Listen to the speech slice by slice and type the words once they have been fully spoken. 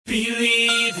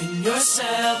Believe in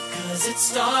yourself, 'cause it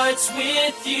starts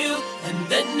with you, and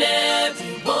then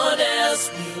everyone else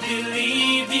will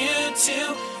believe you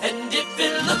too. And if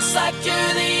it looks like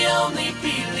you're the only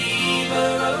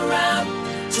believer around,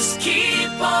 just keep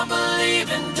on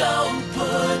believing, don't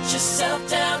put yourself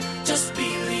down, just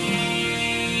believe.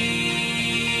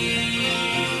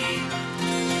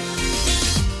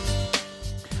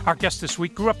 Our guest this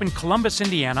week grew up in Columbus,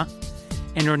 Indiana,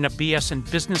 and earned a BS in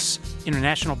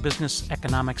International Business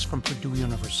Economics from Purdue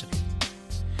University.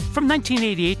 From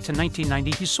 1988 to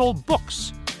 1990, he sold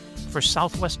books for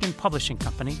Southwestern Publishing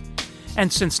Company,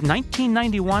 and since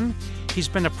 1991, he's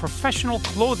been a professional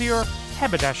clothier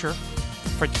haberdasher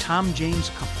for Tom James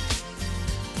Company.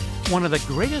 One of the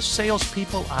greatest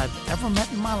salespeople I've ever met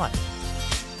in my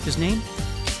life. His name,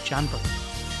 John Burton.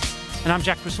 And I'm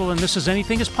Jack Priscilla, and this is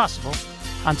Anything is Possible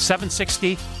on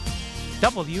 760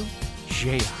 WJR.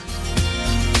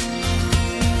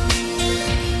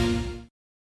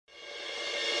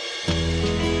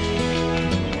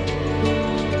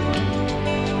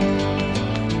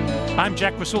 I'm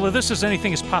Jack Priscilla. This is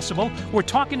Anything is Possible. We're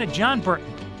talking to John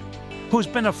Burton, who's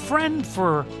been a friend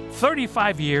for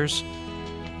 35 years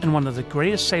and one of the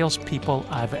greatest salespeople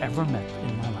I've ever met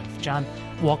in my life. John,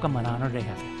 welcome, an honor to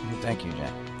have you. Thank you,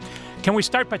 Jack. Can we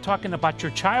start by talking about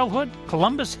your childhood,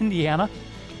 Columbus, Indiana,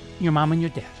 your mom and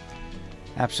your dad?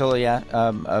 Absolutely, yeah.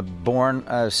 Born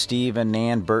Steve and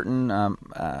Nan Burton.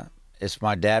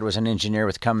 My dad was an engineer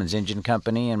with Cummins Engine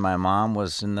Company, and my mom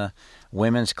was in the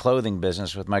women's clothing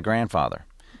business with my grandfather.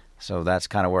 So that's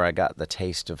kind of where I got the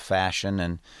taste of fashion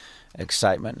and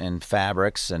excitement in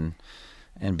fabrics and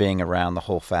being around the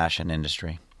whole fashion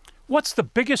industry. What's the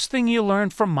biggest thing you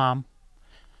learned from Mom,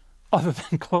 other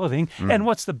than clothing, and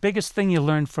what's the biggest thing you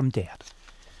learned from Dad?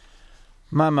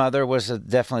 My mother was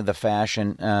definitely the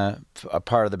fashion a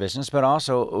part of the business, but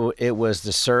also it was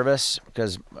the service,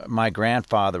 because my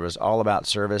grandfather was all about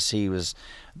service. He was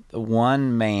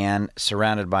one man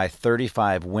surrounded by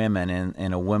 35 women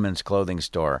in a women's clothing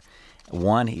store.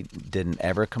 One, he didn't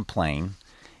ever complain.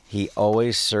 He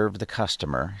always served the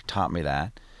customer, taught me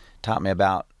that. Taught me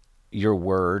about your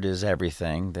word is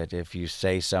everything, that if you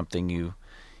say something,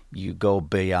 you go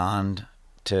beyond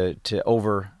to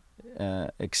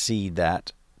exceed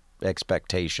that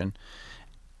expectation.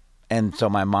 And so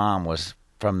my mom was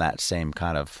from that same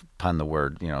kind of, pun the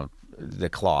word, the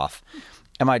cloth.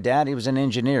 And my dad, he was an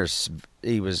engineer.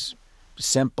 He was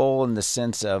simple in the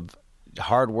sense of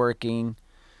hardworking,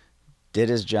 did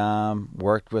his job,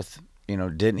 worked with,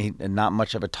 not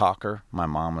much of a talker. My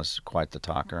mom was quite the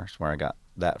talker. That's where I got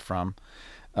that from.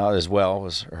 As well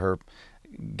was her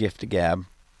gift of gab.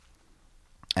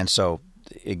 And so,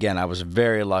 again, I was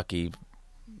very lucky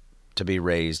to be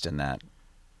raised in that.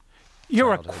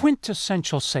 You're childhood. A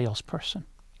quintessential salesperson.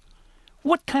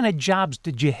 What kind of jobs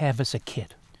did you have as a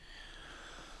kid?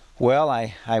 Well,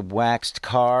 I waxed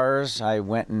cars. I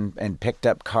went and picked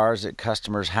up cars at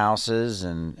customers' houses,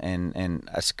 and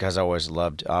because I always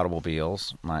loved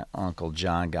automobiles. My Uncle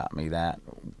John got me that,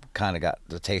 kind of got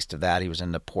the taste of that. He was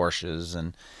into Porsches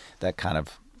and that kind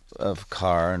of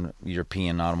car and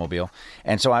European automobile.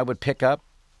 And so I would pick up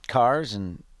cars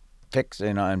and fix,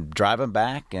 and drive them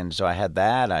back. And so I had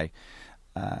that.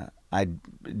 I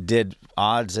did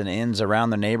odds and ends around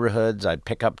the neighborhoods. I'd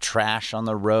pick up trash on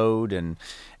the road and,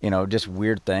 just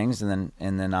weird things. And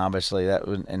then obviously that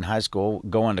was in high school.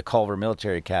 Going to Culver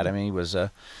Military Academy was an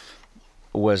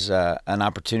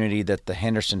opportunity that the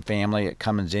Henderson family at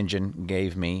Cummins Engine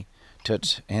gave me.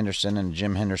 Toots Henderson and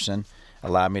Jim Henderson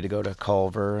allowed me to go to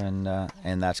Culver, and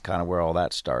that's kind of where all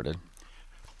that started.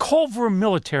 Culver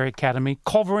Military Academy,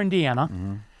 Culver, Indiana.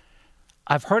 Mm-hmm.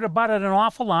 I've heard about it an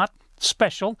awful lot.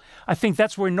 Special. I think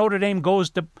that's where Notre Dame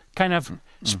goes to kind of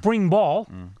spring ball.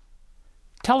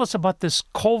 Tell us about this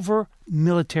Culver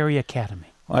Military Academy.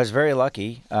 Well, I was very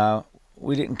lucky.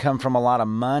 We didn't come from a lot of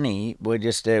money. We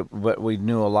just but we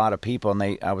knew a lot of people,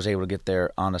 and I was able to get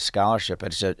there on a scholarship.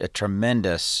 It's a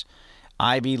tremendous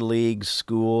Ivy League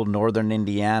school, northern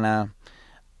Indiana,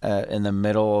 in the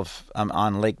middle of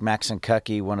on Lake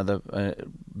Maxinkuckee, one of the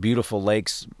beautiful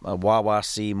lakes,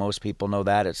 Wawasee. Most people know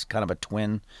that. It's kind of a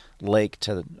twin lake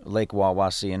to Lake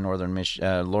Wawasee in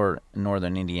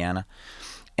northern Indiana.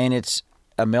 And it's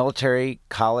a military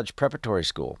college preparatory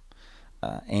school.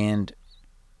 And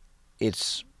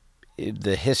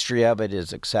the history of it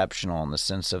is exceptional in the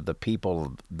sense of the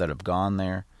people that have gone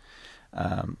there,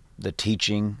 the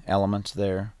teaching elements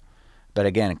there. But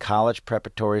again, college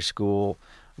preparatory school,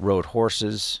 rode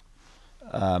horses,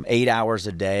 8 hours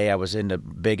a day. I was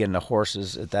big into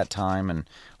horses at that time, and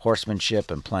horsemanship,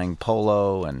 and playing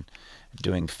polo and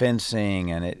doing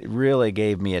fencing, and it really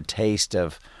gave me a taste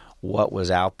of what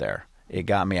was out there. It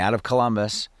got me out of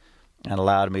Columbus and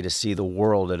allowed me to see the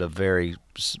world at a very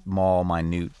small,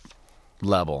 minute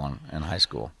level in high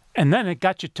school. And then it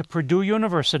got you to Purdue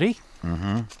University.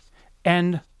 Mm-hmm.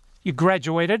 And you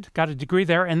graduated, got a degree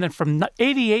there. And then from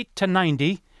 88 to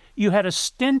 90, you had a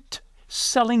stint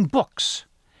selling books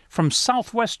from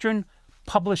Southwestern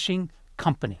Publishing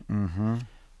Company. Mm-hmm.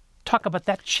 Talk about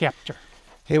that chapter.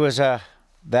 It was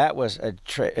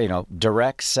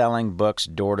direct selling books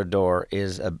door to door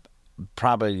is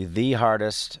probably the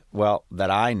hardest,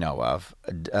 that I know of,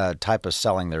 type of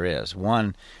selling there is.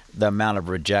 One, the amount of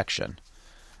rejection,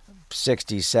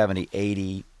 60, 70,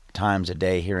 80 times a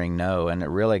day hearing no, and it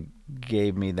really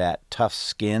gave me that tough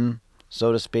skin,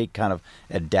 so to speak, kind of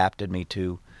adapted me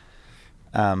to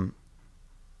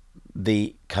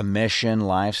the commission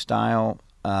lifestyle,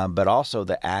 but also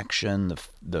the action,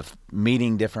 the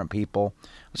meeting different people.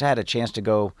 I had a chance to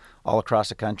go all across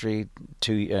the country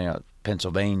to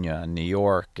Pennsylvania, New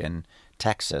York, and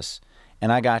Texas,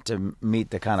 and I got to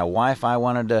meet the kind of wife I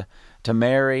wanted to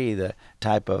marry, the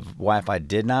type of wife I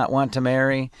did not want to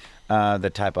marry,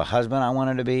 the type of husband I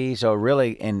wanted to be. So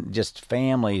really, in just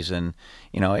families, and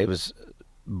it was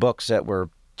books that were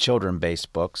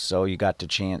children-based books. So you got to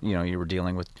chance, you were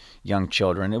dealing with young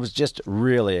children. It was just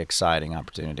really exciting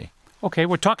opportunity. Okay,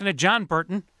 we're talking to John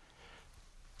Burton.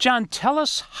 John, tell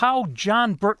us how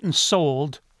John Burton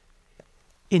sold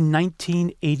in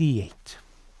 1988.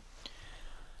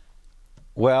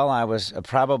 Well, I was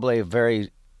probably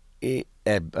very,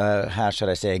 how should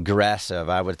I say, aggressive.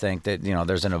 I would think that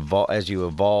there's as you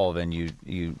evolve and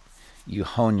you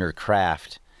hone your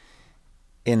craft.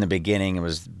 In the beginning, it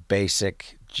was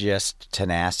basic, just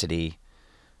tenacity,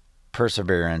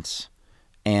 perseverance,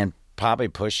 and probably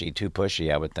too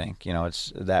pushy. I would think.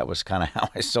 That was kind of how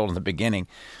I sold in the beginning,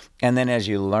 and then as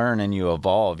you learn and you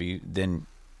evolve, you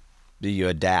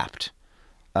adapt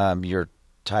your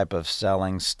type of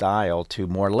selling style to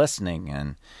more listening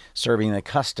and serving the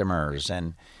customers,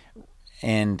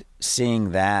 and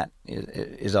seeing that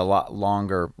is a lot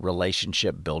longer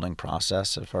relationship building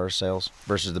process as far as sales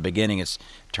versus the beginning. It's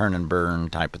turn and burn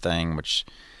type of thing, which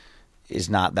is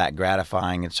not that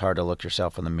gratifying. It's hard to look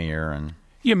yourself in the mirror. And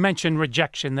you mentioned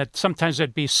rejection, that sometimes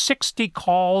there'd be 60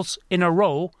 calls in a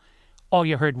row. All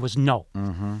you heard was no.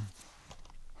 Mm-hmm.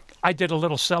 I did a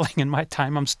little selling in my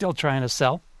time. I'm still trying to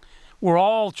sell. We're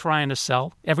all trying to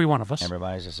sell, every one of us.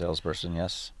 Everybody's a salesperson,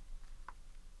 yes.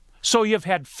 So you've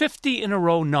had 50 in a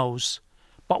row no's,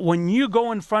 but when you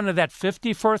go in front of that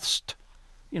 51st,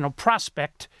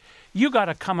 prospect, you got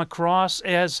to come across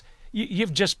as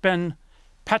you've just been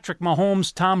Patrick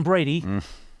Mahomes, Tom Brady.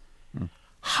 Mm.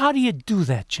 How do you do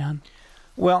that, John?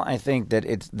 Well, I think that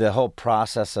it's the whole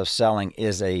process of selling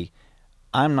is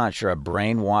I'm not sure a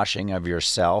brainwashing of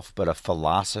yourself, but a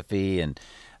philosophy, and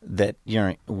that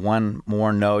one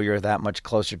more no, you're that much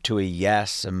closer to a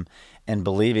yes, and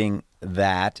believing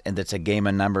that, and it's a game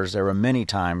of numbers. There were many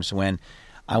times when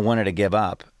I wanted to give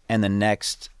up, and the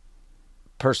next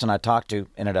person I talked to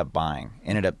ended up buying,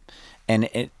 and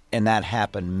that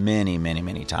happened many, many,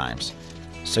 many times.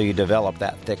 So you develop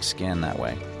that thick skin that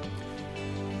way.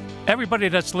 Everybody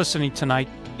that's listening tonight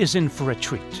is in for a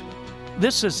treat.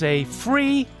 This is a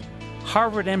free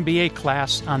Harvard MBA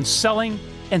class on selling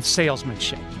and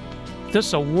salesmanship. This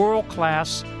is a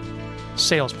world-class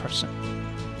salesperson,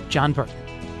 John Burton.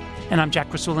 And I'm Jack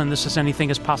Krasula, and this is Anything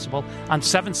is Possible on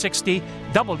 760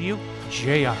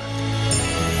 WJR.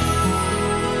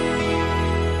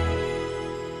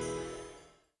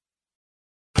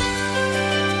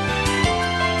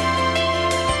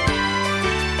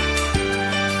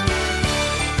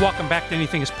 Welcome back to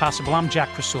Anything is Possible. I'm Jack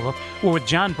Krasula. We're with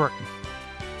John Burton.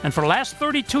 And for the last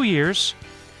 32 years,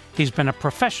 he's been a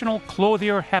professional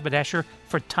clothier haberdasher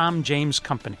for Tom James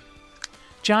Company.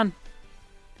 John,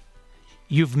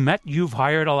 you've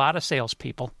hired a lot of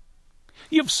salespeople.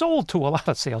 You've sold to a lot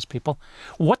of salespeople.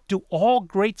 What do all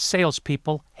great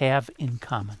salespeople have in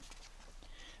common?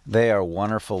 They are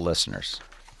wonderful listeners.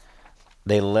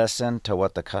 They listen to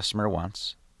what the customer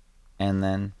wants and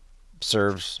then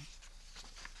serves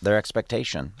their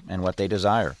expectation and what they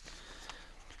desire.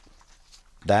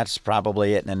 That's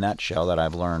probably it in a nutshell that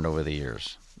I've learned over the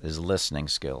years, is listening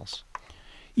skills.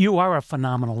 You are a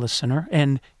phenomenal listener,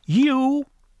 and you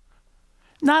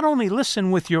not only listen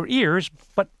with your ears,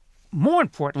 but more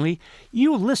importantly,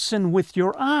 you listen with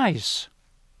your eyes.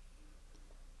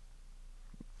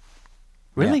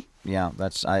 Really? Yeah,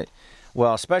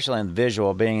 well, especially in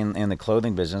visual, being in the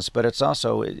clothing business, but it's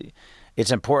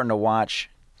important to watch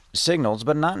signals,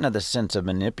 but not in the sense of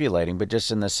manipulating, but just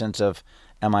in the sense of,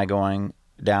 am I going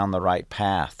down the right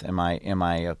path? Am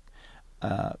I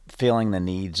feeling the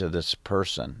needs of this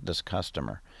person, this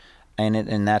customer.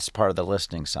 And that's part of the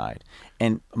listening side.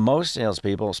 And most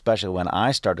salespeople, especially when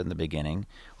I started in the beginning,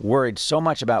 worried so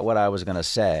much about what I was going to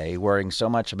say, worrying so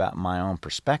much about my own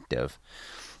perspective,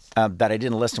 that I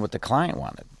didn't listen to what the client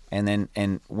wanted.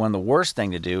 And one of the worst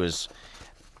thing to do is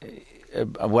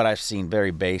what I've seen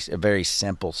very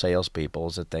simple salespeople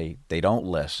is that they don't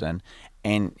listen,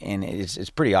 and it's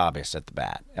pretty obvious at the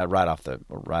bat, right off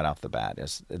the bat,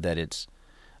 is that it's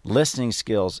listening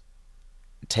skills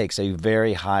takes a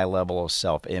very high level of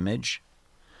self-image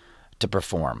to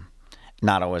perform.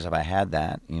 Not always have I had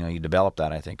that. You develop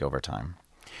that, I think, over time.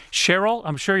 Cheryl,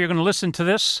 I'm sure you're going to listen to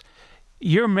this.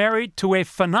 You're married to a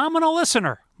phenomenal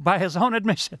listener, by his own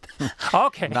admission.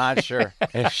 Okay. Not sure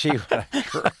if she would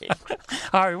agree.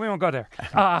 All right, we won't go there.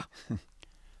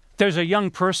 There's a young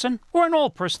person or an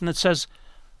old person that says,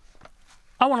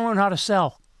 I want to learn how to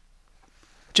sell.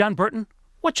 John Burton,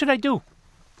 what should I do?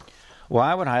 Well,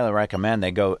 I would highly recommend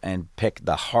they go and pick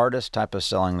the hardest type of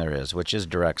selling there is, which is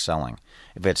direct selling.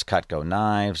 If it's Cutco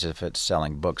knives, if it's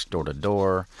selling books door to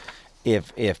door,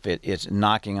 if it's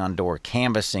knocking on door,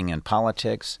 canvassing in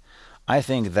politics, I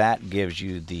think that gives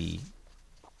you the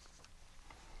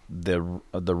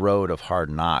road of hard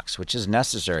knocks, which is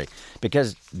necessary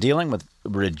because dealing with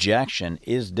rejection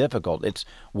is difficult. It's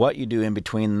what you do in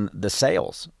between the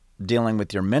sales, dealing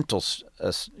with your mental,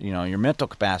 your mental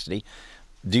capacity.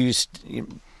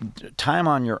 Time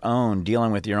on your own,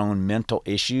 dealing with your own mental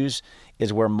issues,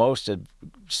 is where most of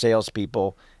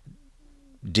salespeople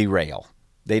derail.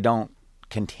 They don't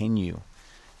continue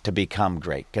to become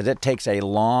great because it takes a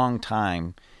long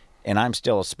time, and I'm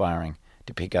still aspiring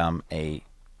to become a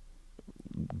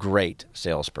great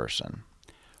salesperson.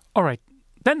 All right.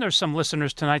 Then there's some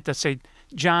listeners tonight that say,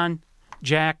 John,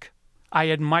 Jack, I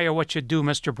admire what you do,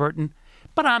 Mr. Burton,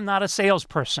 but I'm not a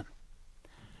salesperson.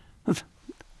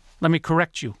 Let me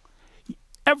correct you.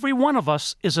 Every one of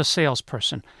us is a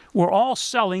salesperson. We're all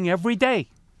selling every day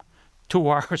to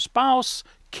our spouse,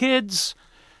 kids,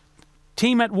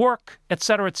 team at work,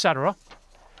 etc., etc.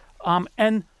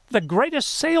 And the greatest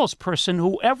salesperson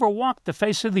who ever walked the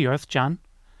face of the earth, John,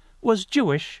 was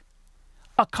Jewish,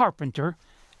 a carpenter,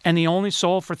 and he only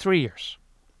sold for 3 years.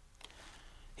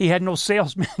 He had no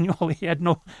sales manual. He had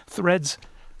no threads.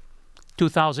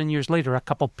 2,000 years later, a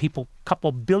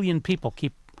couple billion people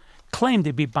claim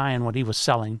to be buying what he was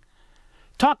selling.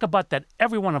 Talk about that.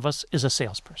 Every one of us is a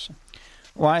salesperson.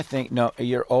 Well, I think, no,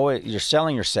 you're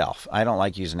selling yourself. I don't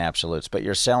like using absolutes, but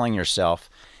you're selling yourself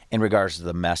in regards to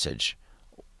the message,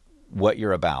 what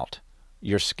you're about,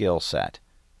 your skill set.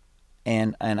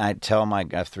 And I tell I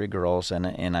have 3 girls,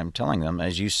 and I'm telling them,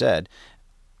 as you said,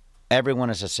 everyone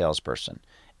is a salesperson.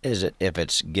 If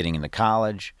it's getting into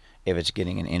college, if it's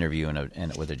getting an interview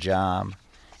with a job,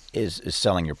 is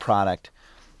selling your product,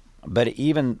 but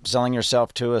even selling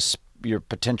yourself to your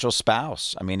potential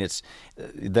spouse. I mean,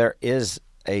 there is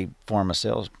a form of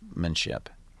salesmanship,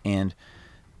 and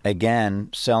again,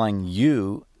 selling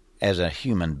you as a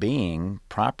human being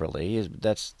properly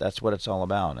that's what it's all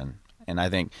about. And I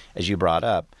think, as you brought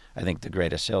up, I think the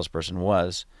greatest salesperson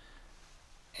was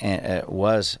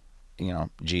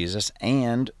Jesus,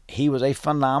 and he was a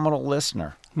phenomenal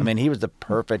listener. I mean, he was the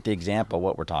perfect example of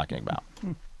what we're talking about.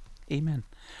 Amen.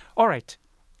 All right.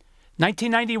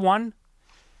 1991,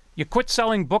 you quit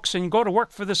selling books and you go to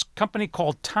work for this company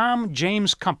called Tom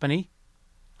James Company.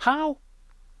 How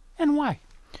and why?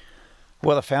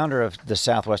 Well, the founder of the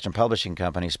Southwestern Publishing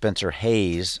Company, Spencer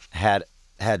Hayes, had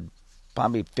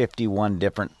probably 51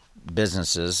 different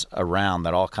businesses around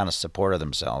that all kind of supported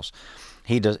themselves.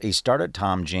 He started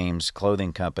Tom James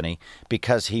Clothing Company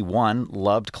because he, one,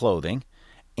 loved clothing,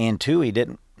 and two,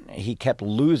 he kept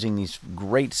losing these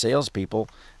great salespeople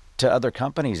to other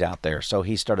companies out there. So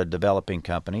he started developing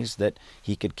companies that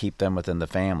he could keep them within the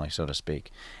family, so to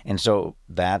speak. And so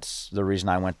that's the reason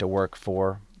I went to work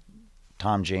for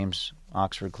Tom James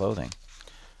Oxford Clothing.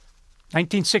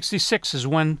 1966 is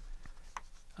when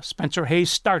Spencer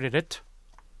Hayes started it.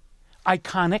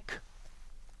 Iconic.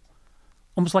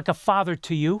 Almost like a father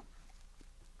to you.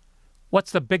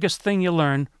 What's the biggest thing you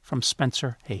learned from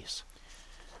Spencer Hayes?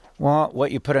 Well,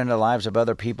 what you put into the lives of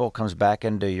other people comes back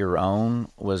into your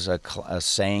own, was a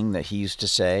saying that he used to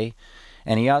say.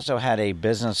 And he also had a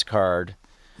business card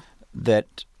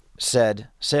that said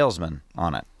salesman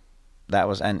on it.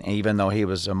 And even though he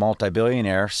was a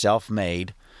multi-billionaire,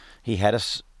 self-made, he had a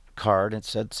card that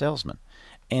said salesman.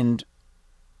 And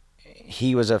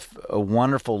he was a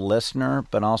wonderful listener,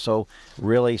 but also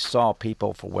really saw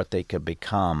people for what they could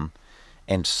become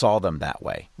and saw them that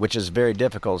way, which is very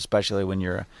difficult, especially when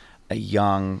you're a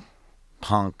young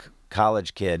punk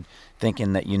college kid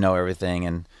thinking that you know everything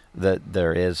and that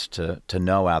there is to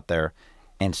know out there,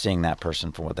 and seeing that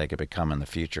person for what they could become in the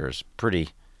future is pretty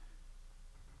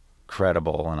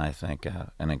credible, and I think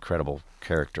an incredible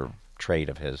character trait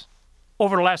of his.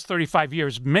 Over the last 35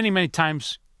 years, many, many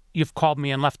times you've called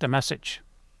me and left a message.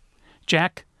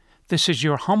 Jack, this is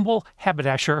your humble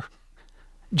haberdasher,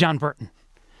 John Burton.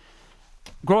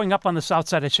 Growing up on the south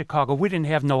side of Chicago, we didn't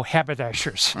have no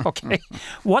haberdashers, okay?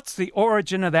 What's the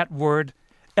origin of that word,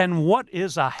 and what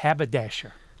is a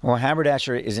haberdasher? Well,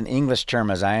 haberdasher is an English term,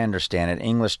 as I understand it,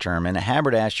 English term, and a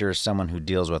haberdasher is someone who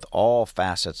deals with all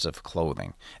facets of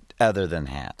clothing other than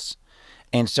hats.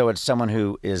 And so it's someone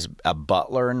who is a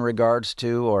butler in regards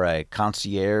to, or a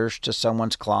concierge to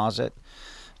someone's closet,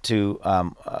 to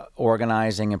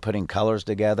organizing and putting colors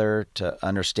together, to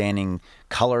understanding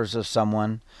colors of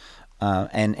someone,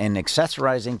 and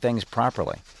accessorizing things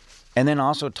properly. And then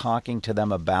also talking to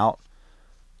them about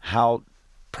how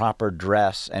proper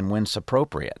dress and when's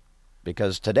appropriate.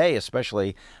 Because today,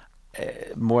 especially,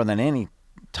 more than any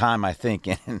time, I think,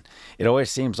 and it always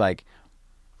seems like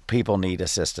people need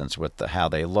assistance with how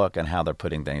they look and how they're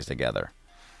putting things together.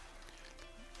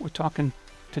 We're talking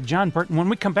to John Burton. When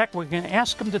we come back, we're going to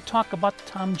ask him to talk about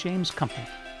Tom James Company.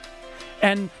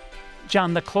 And,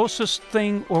 John, the closest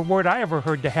thing or word I ever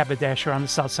heard to haberdasher on the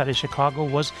south side of Chicago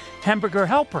was hamburger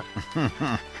helper.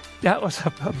 That was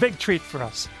a big treat for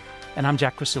us. And I'm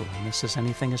Jack Crisula, and this is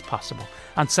Anything is Possible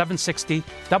on 760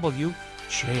 WJR.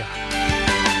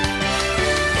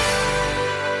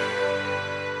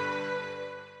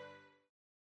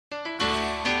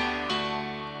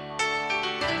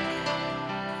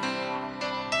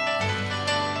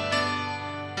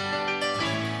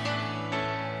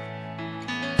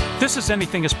 This is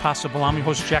Anything is Possible. I'm your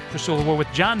host, Jack Crisula. We're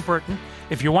with John Burton.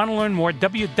 If you want to learn more,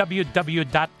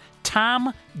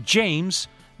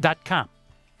 www.tomjames.com.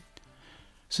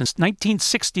 Since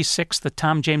 1966, the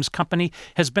Tom James Company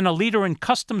has been a leader in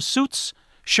custom suits,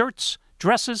 shirts,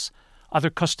 dresses, other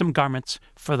custom garments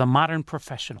for the modern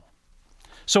professional.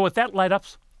 So with that light up,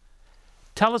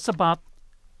 tell us about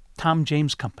Tom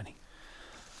James Company.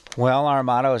 Well, our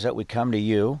motto is that we come to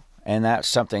you, and that's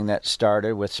something that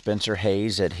started with Spencer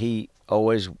Hayes, that he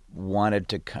always wanted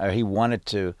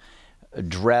to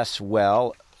dress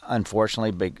well.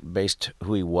 Unfortunately, based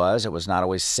who he was, it was not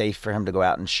always safe for him to go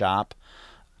out and shop,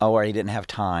 or he didn't have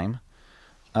time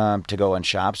to go and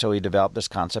shop. So he developed this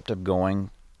concept of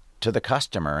going to the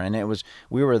customer, and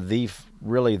we were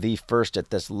really the first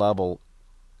at this level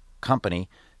company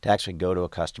to actually go to a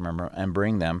customer and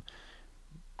bring them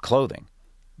clothing,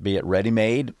 be it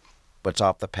ready-made, what's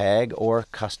off the peg, or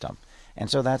custom.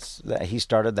 And so he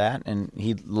started that, and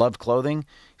he loved clothing,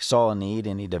 saw a need,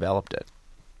 and he developed it.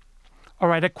 All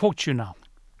right, I quote you now.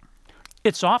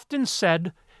 It's often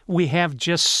said we have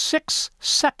just 6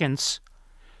 seconds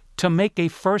to make a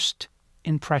first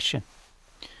impression.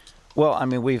 Well, I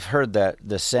mean, we've heard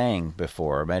the saying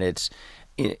before, but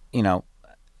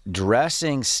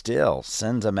dressing still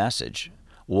sends a message.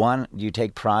 One, you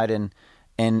take pride in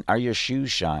are your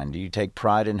shoes shine? Do you take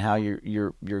pride in how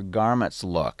your garments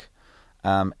look?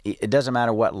 It doesn't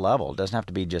matter what level. It doesn't have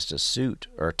to be just a suit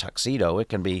or a tuxedo. It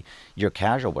can be your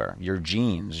casual wear, your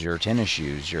jeans, your tennis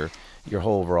shoes, your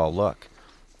whole overall look.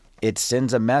 It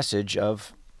sends a message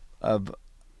of who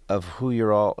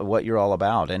what you're all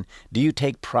about. And do you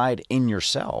take pride in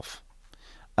yourself?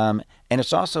 And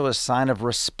it's also a sign of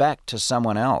respect to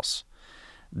someone else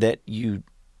that you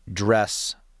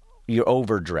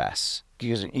overdress.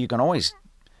 You can always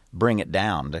bring it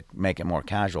down to make it more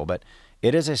casual, but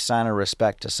it is a sign of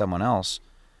respect to someone else.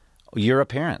 Your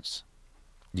appearance.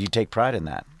 Do you take pride in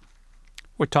that?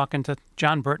 We're talking to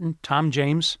John Burton, Tom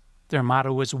James. Their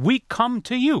motto is, we come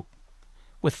to you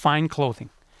with fine clothing.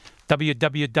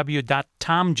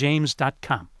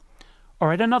 www.tomjames.com. All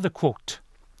right, another quote.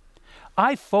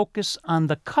 I focus on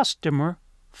the customer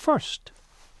first.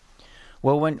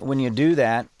 Well, when you do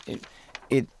that,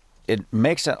 it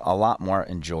makes it a lot more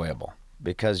enjoyable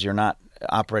because you're not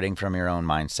operating from your own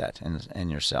mindset and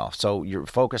yourself. So you're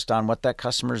focused on what that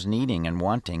customer's needing and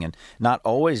wanting, and not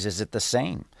always is it the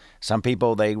same. Some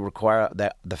people, they require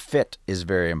that the fit is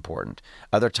very important.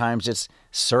 Other times it's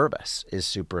service is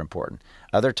super important.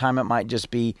 Other time it might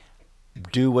just be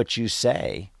do what you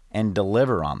say and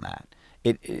deliver on that.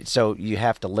 So you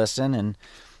have to listen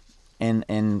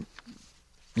and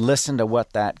listen to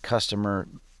what that customer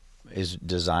is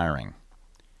desiring.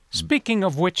 Speaking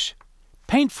of which,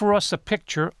 paint for us a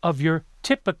picture of your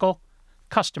typical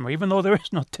customer, even though there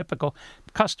is no typical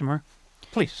customer,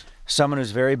 please. Someone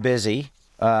who's very busy,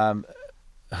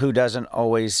 who doesn't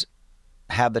always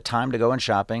have the time to go and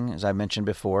shopping, as I mentioned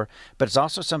before, but it's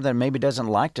also something that maybe doesn't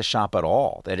like to shop at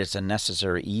all, that it's a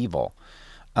necessary evil.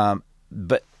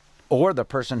 Or the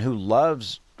person who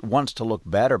wants to look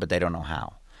better, but they don't know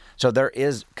how. So there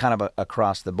is kind of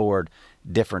across the board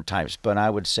different types, but I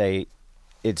would say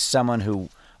it's someone who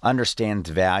understands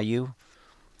value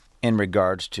in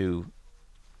regards to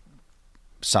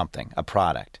something, a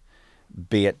product,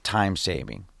 be it time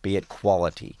saving, be it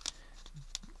quality,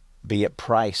 be it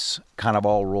price, kind of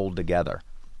all rolled together.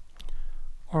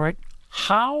 All right.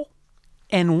 How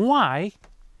and why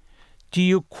do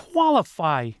you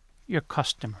qualify your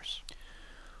customers?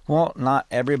 Well, not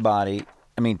everybody.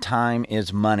 I mean, time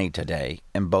is money today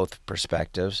in both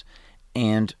perspectives,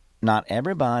 and not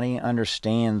everybody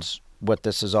understands what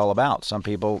this is all about. Some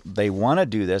people, they want to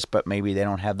do this, but maybe they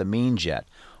don't have the means yet.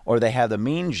 Or they have the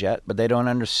means yet, but they don't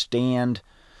understand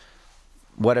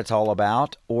what it's all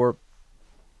about, or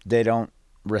they don't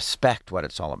respect what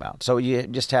it's all about. So you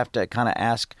just have to kind of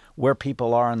ask where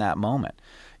people are in that moment.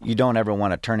 You don't ever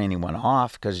want to turn anyone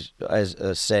off, because as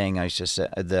a saying I used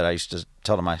to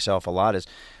tell to myself a lot is,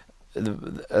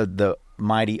 the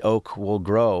mighty oak will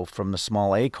grow from the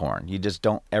small acorn. You just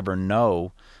don't ever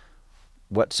know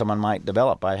what someone might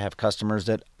develop. I have customers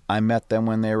that I met them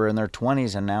when they were in their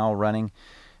 20s and now running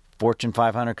Fortune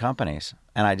 500 companies.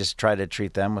 And I just try to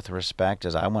treat them with respect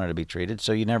as I wanted to be treated.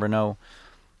 So you never know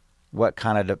what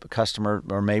kind of customer,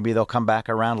 or maybe they'll come back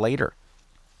around later,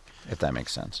 if that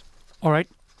makes sense. All right.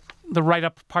 The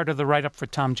write-up, part of the write-up for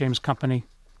Tom James Company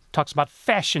talks about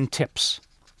fashion tips.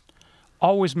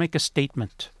 Always make a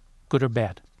statement, good or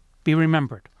bad. Be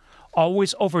remembered.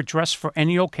 Always overdress for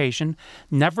any occasion.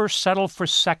 Never settle for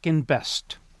second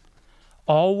best.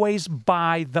 Always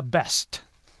buy the best.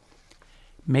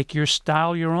 Make your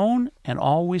style your own, and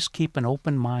always keep an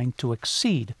open mind to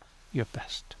exceed your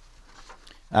best.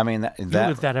 I mean, you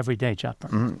live that every day, John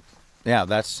Burton. Mm-hmm.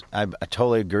 Yeah, I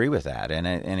totally agree with that. And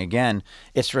again,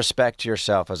 it's respect to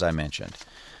yourself, as I mentioned.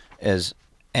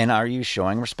 And are you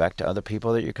showing respect to other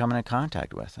people that you're coming in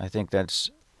contact with? I think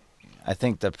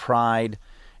the pride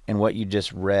in what you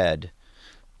just read,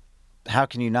 how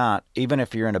can you not, even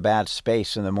if you're in a bad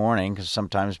space in the morning, because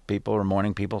sometimes people are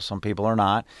morning people, some people are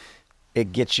not,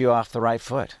 it gets you off the right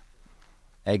foot.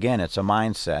 Again, it's a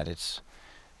mindset.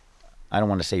 I don't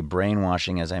want to say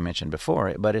brainwashing, as I mentioned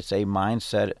before, but it's a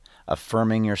mindset,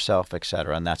 affirming yourself,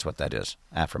 etc. And that's what that is,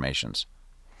 affirmations.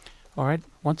 All right.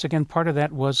 Once again, part of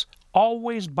that was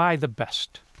always buy the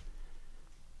best.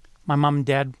 My mom and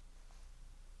dad,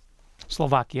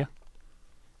 Slovakia,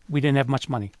 we didn't have much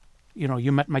money. You know,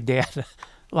 you met my dad,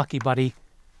 lucky buddy,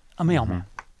 a mailman. Mm-hmm.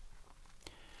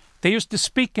 They used to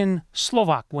speak in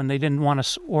Slovak when they didn't want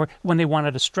to, or when they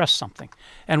wanted to stress something.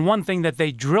 And one thing that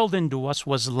they drilled into us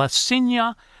was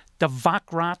Lasinia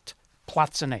dvakrát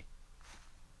placené.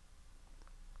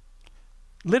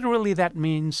 Literally, that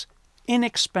means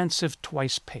inexpensive,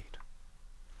 twice paid.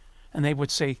 And they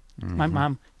would say, my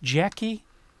mom, Jackie,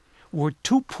 we're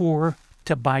too poor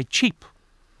to buy cheap.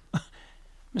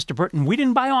 Mr. Burton, we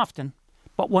didn't buy often,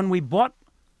 but when we bought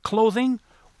clothing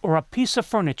or a piece of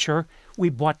furniture, we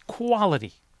bought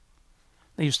quality.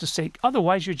 They used to say,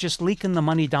 otherwise you're just leaking the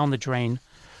money down the drain.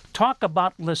 Talk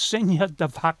about Lasinia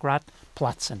dvakrát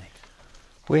placené.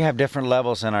 We have different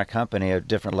levels in our company,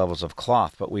 different levels of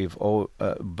cloth, but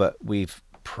we've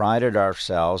prided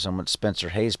ourselves, and what Spencer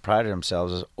Hayes prided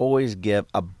themselves is always give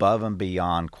above and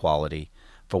beyond quality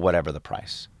for whatever the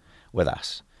price with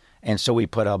us. And so we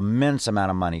put an immense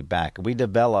amount of money back.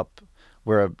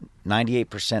 We're a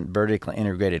 98% vertically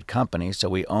integrated company, so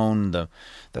we own the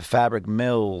fabric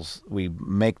mills, we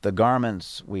make the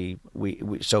garments,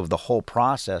 so the whole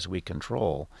process we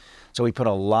control. So we put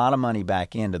a lot of money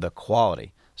back into the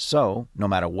quality. So no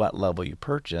matter what level you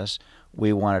purchase,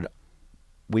 we wanted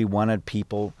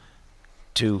people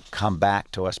to come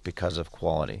back to us because of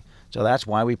quality. So that's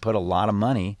why we put a lot of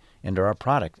money into our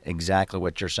product. Exactly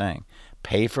what you're saying.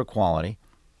 Pay for quality,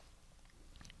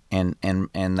 and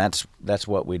that's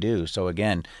what we do. So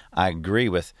again, I agree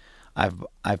with.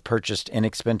 I've purchased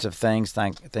inexpensive things,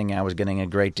 thinking I was getting a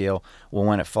great deal. Well,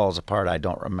 when it falls apart, I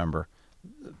don't remember,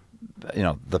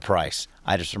 the price.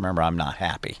 I just remember I'm not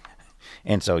happy,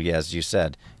 and so as you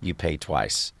said, you pay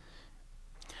twice.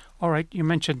 All right, you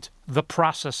mentioned the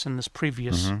process in this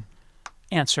previous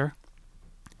answer.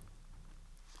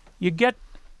 You get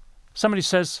somebody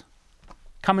says,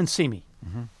 "Come and see me."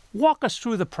 Mm-hmm. Walk us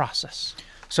through the process.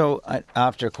 So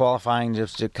after qualifying,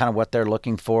 just to kind of what they're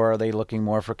looking for, are they looking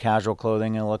more for casual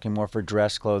clothing and looking more for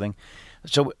dress clothing?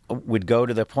 So we'd go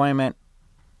to the appointment,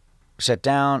 sit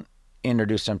down,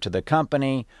 introduce them to the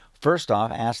company. First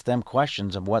off, ask them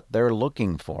questions of what they're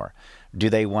looking for. Do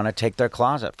they want to take their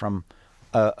closet from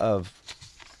a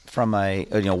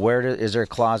is their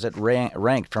closet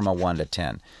ranked from a 1 to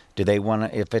 10? Do they want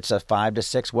to, if it's a 5 to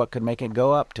 6, what could make it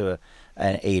go up to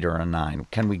an 8 or a 9?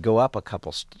 Can we go up a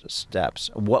couple steps?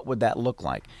 What would that look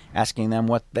like? Asking them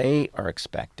what they are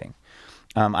expecting.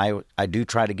 I do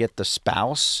try to get the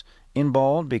spouse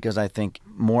involved because I think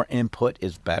more input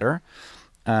is better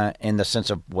in the sense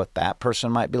of what that person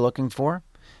might be looking for.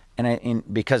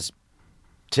 Because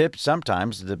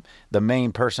sometimes the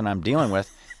main person I'm dealing with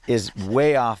is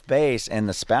way off base, and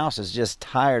the spouse is just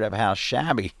tired of how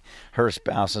shabby her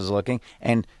spouse is looking,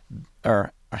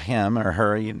 or him or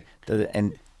her,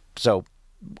 and so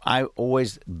I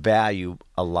always value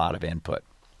a lot of input,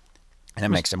 and it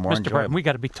makes it more enjoyable. Burton, we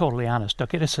got to be totally honest,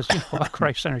 okay? This is a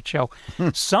Christ-centered show.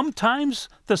 Sometimes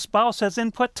the spouse has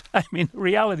input. I mean, the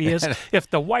reality is, if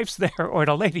the wife's there or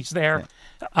the lady's there,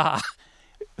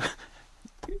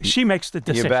 she makes the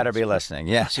decision. You better be listening.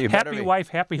 Yes, you better be. Happy wife,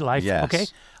 happy life. Yes. Okay.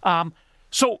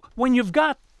 So when you've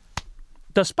got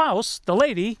the spouse, the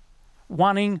lady,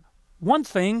 wanting one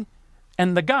thing,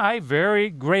 and the guy, very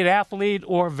great athlete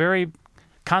or very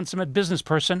consummate business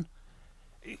person,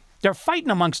 they're fighting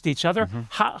amongst each other.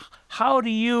 Mm-hmm. How do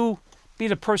you be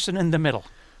the person in the middle?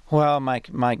 Well,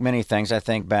 Mike, many things. I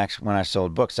think back when I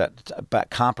sold books, about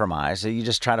compromise. You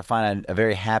just try to find a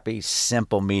very happy,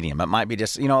 simple medium. It might be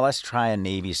just, let's try a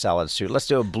navy solid suit. Let's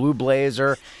do a blue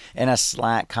blazer and a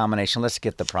slack combination. Let's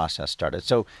get the process started.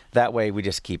 So that way we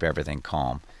just keep everything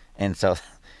calm. And so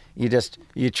you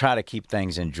try to keep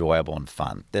things enjoyable and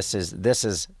fun. This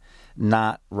is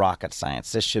not rocket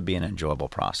science. This should be an enjoyable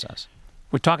process.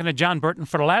 We're talking to John Burton.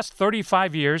 For the last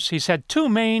 35 years, he's had two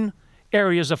main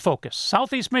areas of focus: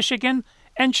 Southeast Michigan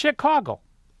and Chicago.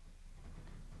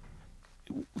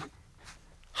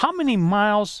 How many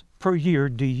miles per year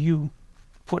do you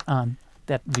put on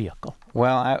that vehicle?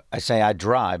 Well, I say I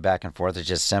drive back and forth. It's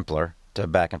just simpler to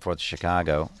back and forth to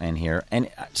Chicago and here. And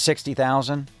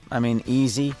 60,000, I mean,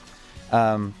 easy.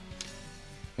 So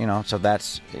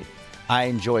that's, I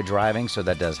enjoy driving, so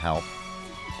that does help.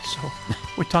 So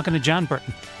we're talking to John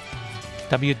Burton.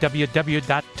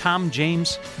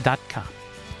 www.tomjames.com.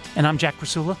 And I'm Jack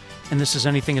Krasula, and this is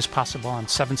Anything is Possible on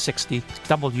 760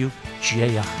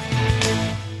 WJR.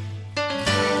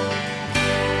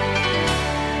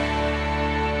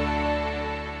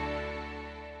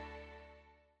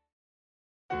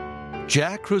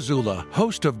 Jack Krasula,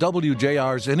 host of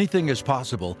WJR's Anything is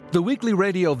Possible, the weekly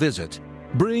radio visit,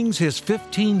 brings his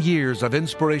 15 years of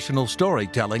inspirational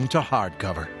storytelling to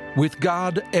hardcover. With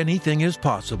God, anything is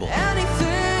possible.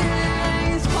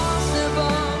 Anything is possible.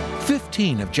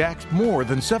 15 of Jack's more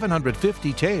than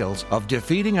 750 tales of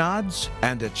defeating odds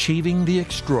and achieving the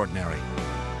extraordinary.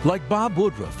 Like Bob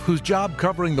Woodruff, whose job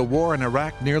covering the war in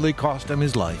Iraq nearly cost him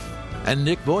his life. And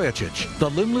Nick Vujicic, the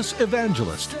limbless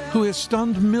evangelist who has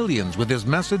stunned millions with his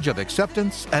message of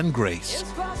acceptance and grace.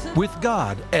 With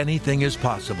God, anything is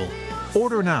possible.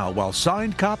 Order now while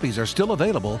signed copies are still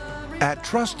available at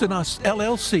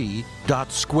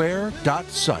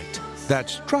trustinusllc.square.site.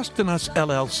 That's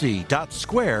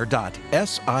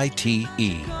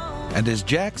trustinusllc.square.site. And as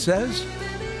Jack says,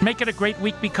 make it a great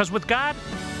week, because with God,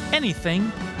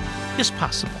 anything is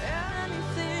possible.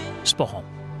 Spohom.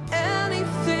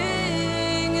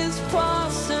 Anything is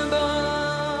possible.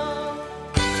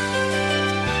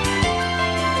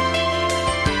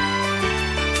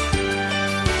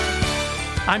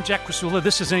 I'm Jack Krasula.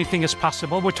 This is Anything is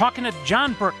Possible. We're talking to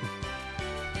John Burton,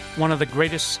 one of the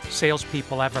greatest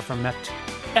salespeople I've ever met,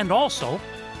 and also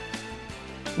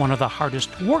one of the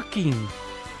hardest working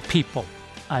people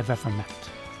I've ever met.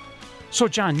 So,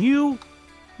 John, you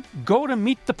go to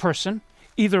meet the person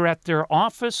either at their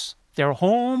office, their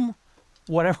home,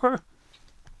 whatever.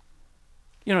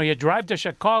 You drive to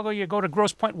Chicago, you go to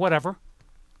Grosse Pointe, whatever.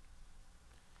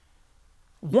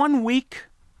 1 week,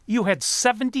 you had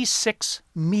 76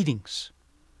 meetings.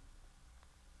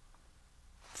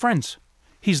 Friends,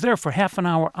 he's there for half an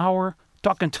hour,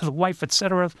 talking to the wife,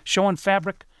 etc., showing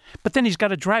fabric, but then he's got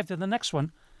to drive to the next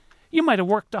one. You might have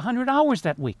worked 100 hours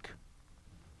that week.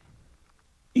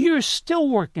 You're still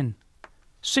working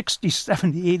 60,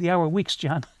 70, 80-hour weeks,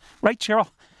 John. Right,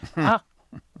 Cheryl?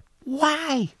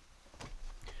 Why?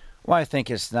 Well, I think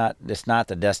it's not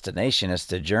the destination, it's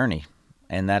the journey,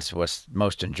 and that's what's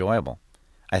most enjoyable.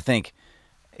 I think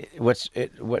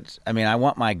I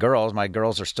want my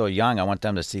girls are still young. I want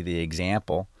them to see the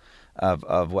example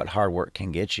of what hard work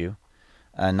can get you,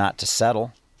 not to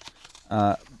settle.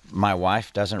 My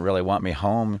wife doesn't really want me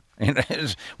home.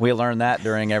 We learned that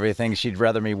during everything. She'd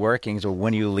rather me working. So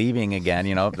when are you leaving again?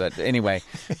 But anyway,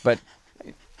 but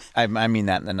I mean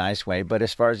that in a nice way. But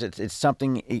as far as it's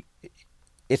something,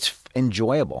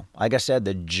 enjoyable. Like I said,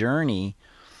 the journey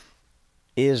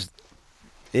is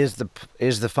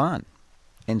the fun.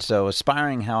 And so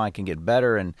aspiring how I can get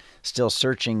better and still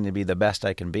searching to be the best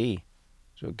I can be.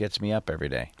 So it gets me up every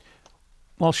day.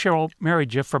 Well, Cheryl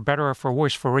married you for better or for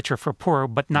worse, for richer, for poorer,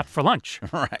 but not for lunch.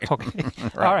 Right. Okay.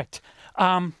 Right.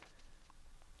 All right.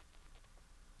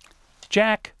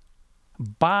 Jack,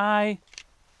 buy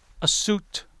a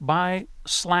suit, buy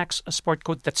slacks, a sport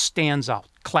coat that stands out,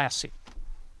 classy.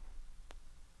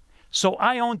 So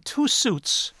I own 2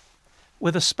 suits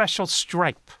with a special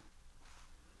stripe.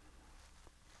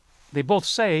 They both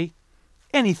say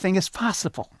anything is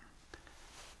possible.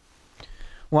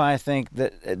 Well, I think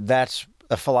that's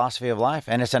a philosophy of life,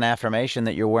 and it's an affirmation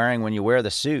that you're wearing when you wear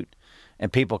the suit,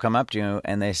 and people come up to you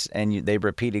and they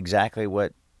repeat exactly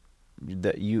what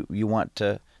you want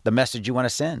to, the message you want to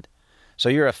send. So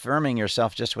you're affirming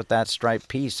yourself just with that striped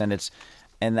piece,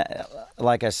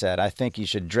 like I said, I think you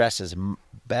should dress as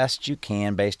best you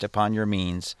can based upon your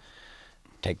means.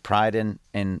 Take pride in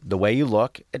the way you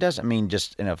look. It doesn't mean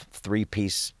just in a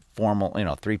 3-piece formal,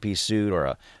 3-piece suit or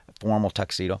a formal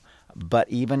tuxedo, but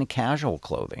even casual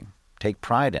clothing. Take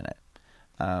pride in it.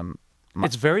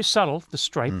 It's very subtle, the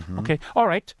stripe. Mm-hmm. Okay. All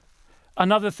right.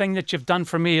 Another thing that you've done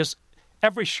for me is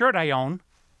every shirt I own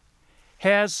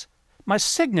has my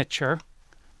signature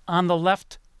on the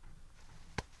left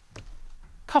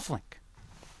cufflink.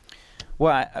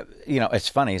 Well, it's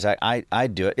funny. I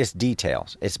do it. It's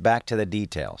details. It's back to the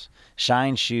details.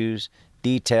 Shine shoes,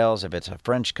 details, if it's a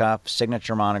French cuff,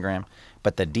 signature monogram.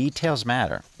 But the details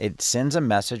matter. It sends a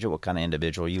message of what kind of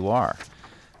individual you are.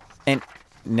 And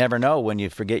never know when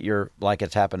you forget like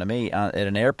it's happened to me at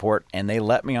an airport, and they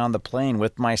let me on the plane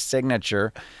with my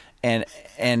signature. And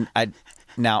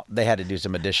now they had to do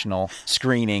some additional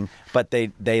screening, but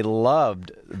they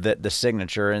loved the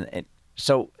signature. And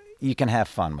so you can have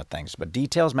fun with things, but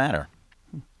details matter.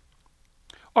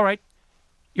 All right.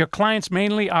 Your clients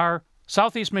mainly are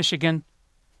Southeast Michigan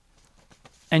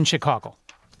and Chicago.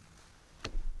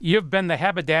 You've been the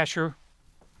haberdasher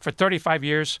for 35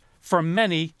 years for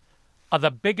many of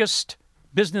the biggest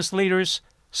business leaders,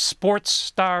 sports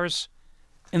stars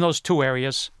in those 2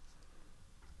 areas.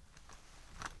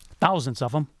 Thousands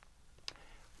of them.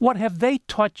 What have they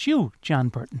taught you, John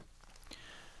Burton?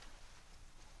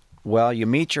 Well, you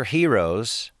meet your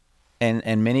heroes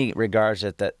in many regards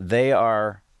that they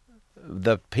are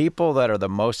the people that are the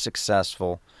most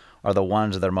successful are the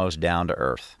ones that are most down to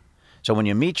earth. So when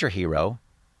you meet your hero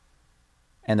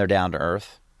and they're down to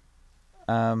earth,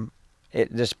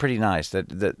 it's pretty nice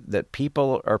that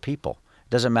people are people. It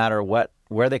doesn't matter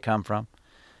where they come from.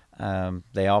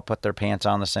 They all put their pants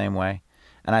on the same way.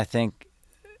 And I think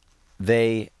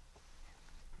they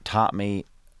taught me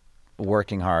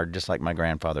working hard, just like my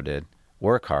grandfather did.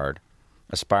 Work hard,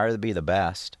 aspire to be the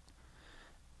best,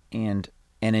 and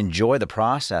enjoy the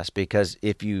process, because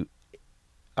if you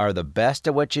are the best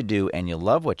at what you do and you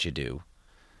love what you do,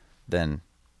 then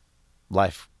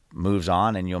life moves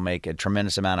on and you'll make a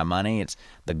tremendous amount of money.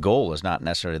 The goal is not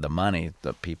necessarily the money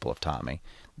that people have taught me.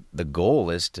 The goal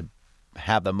is to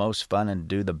have the most fun and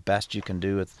do the best you can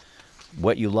do with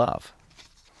what you love.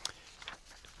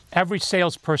 Every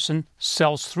salesperson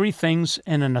sells 3 things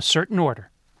in a certain order.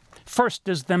 First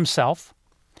is themselves,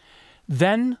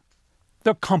 then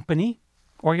their company,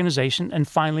 organization, and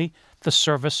finally the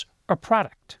service or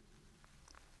product.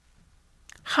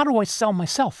 How do I sell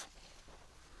myself?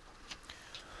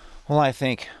 Well, I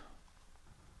think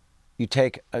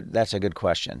that's a good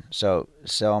question. So,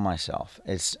 sell myself.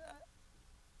 It's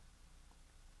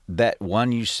that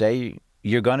one you say,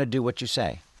 you're going to do what you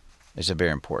say is a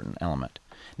very important element.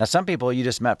 Now, some people you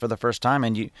just met for the first time,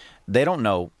 and they don't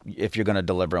know if you're going to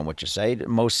deliver on what you say.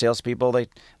 Most salespeople,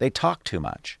 they talk too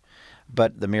much.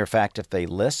 But the mere fact if they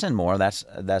listen more,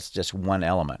 that's just one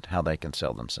element, how they can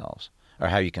sell themselves, or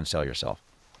how you can sell yourself.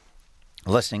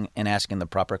 Listening and asking the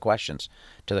proper questions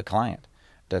to the client,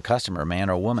 the customer, man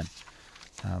or woman.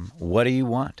 What do you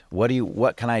want?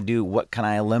 What can I do? What can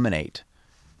I eliminate?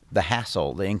 The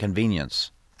hassle, the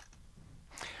inconvenience.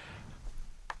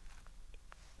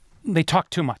 They talk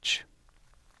too much.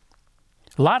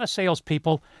 A lot of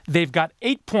salespeople, they've got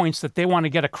 8 points that they want to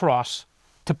get across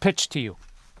to pitch to you.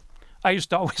 I used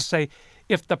to always say,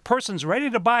 if the person's ready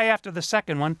to buy after the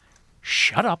second one,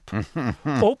 shut up,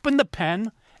 open the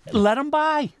pen, let them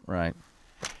buy. Right.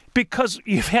 Because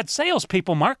you've had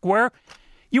salespeople, Mark, where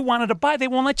you wanted to buy, they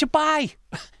won't let you buy.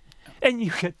 And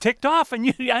you get ticked off,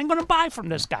 and I'm going to buy from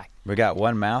this guy. We got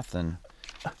one mouth and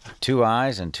 2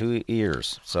 eyes and 2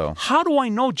 ears. So how do I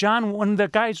know, John, when the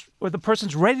guy's or the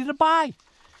person's ready to buy?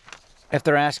 If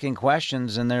they're asking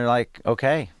questions and they're like,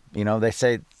 okay, they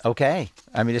say, okay.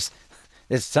 I mean, it's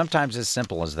sometimes as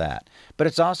simple as that. But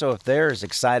it's also if they're as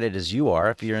excited as you are,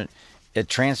 if you're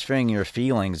transferring your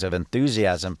feelings of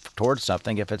enthusiasm towards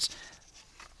something, if it's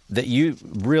that you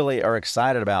really are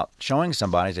excited about showing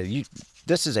somebody that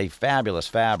this is a fabulous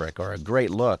fabric or a great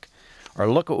look, or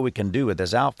look what we can do with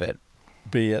this outfit,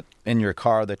 be it in your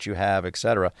car that you have,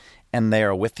 etc., and they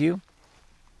are with you,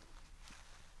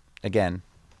 again,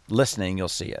 listening, you'll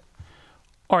see it.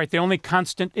 All right, the only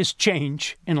constant is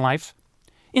change in life.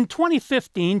 In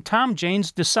 2015, Tom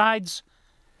Janes decides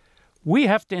we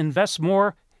have to invest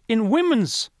more in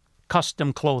women's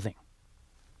custom clothing.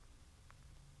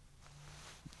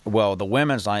 Well, the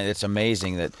women's line, it's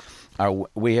amazing that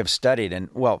we have studied, and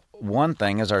well, one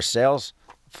thing is our sales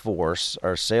force,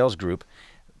 our sales group,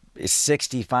 is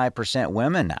 65%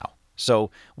 women now.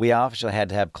 So we obviously had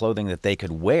to have clothing that they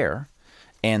could wear,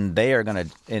 and they are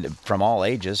going to, from all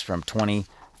ages, from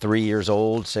 23 years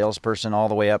old salesperson all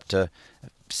the way up to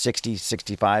 60,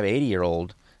 65,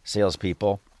 80-year-old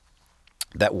salespeople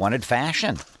that wanted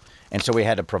fashion. And so we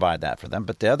had to provide that for them.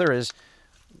 But the other is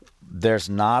there's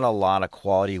not a lot of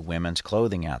quality women's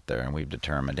clothing out there, and we've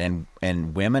determined.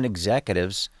 And women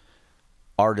executives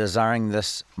are desiring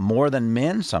this more than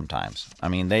men sometimes. I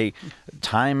mean,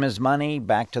 time is money,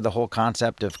 back to the whole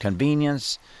concept of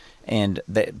convenience, and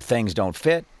things don't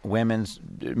fit. Women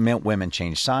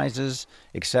change sizes,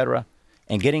 etc.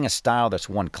 And getting a style that's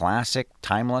one classic,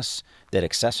 timeless, that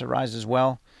accessorizes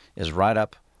well is right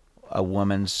up a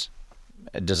woman's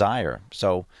desire.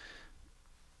 So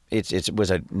it was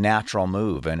a natural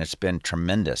move, and it's been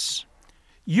tremendous.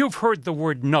 You've heard the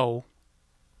word no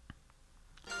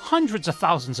hundreds of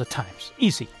thousands of times.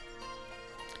 Easy.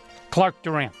 Clark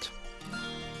Durant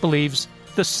believes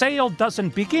the sale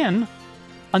doesn't begin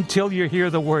until you hear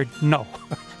the word no.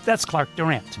 That's Clark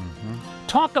Durant. Mm-hmm.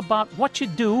 Talk about what you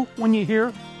do when you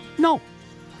hear no.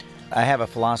 I have a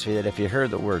philosophy that if you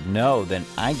heard the word no, then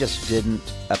I just didn't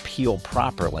appeal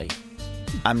properly.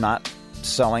 I'm not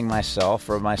selling myself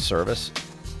or my service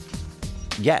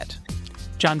yet.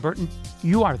 John Burton,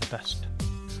 you are the best.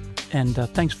 And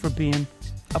thanks for being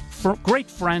a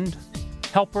great friend,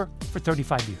 helper for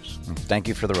 35 years. Thank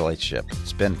you for the relationship.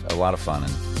 It's been a lot of fun in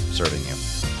serving you.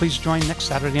 Please join next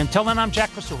Saturday. Until then, I'm Jack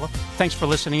Krasula. Thanks for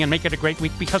listening, and make it a great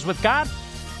week, because with God,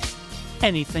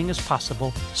 anything is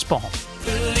possible. Spall.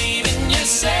 Believe in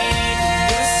yourself.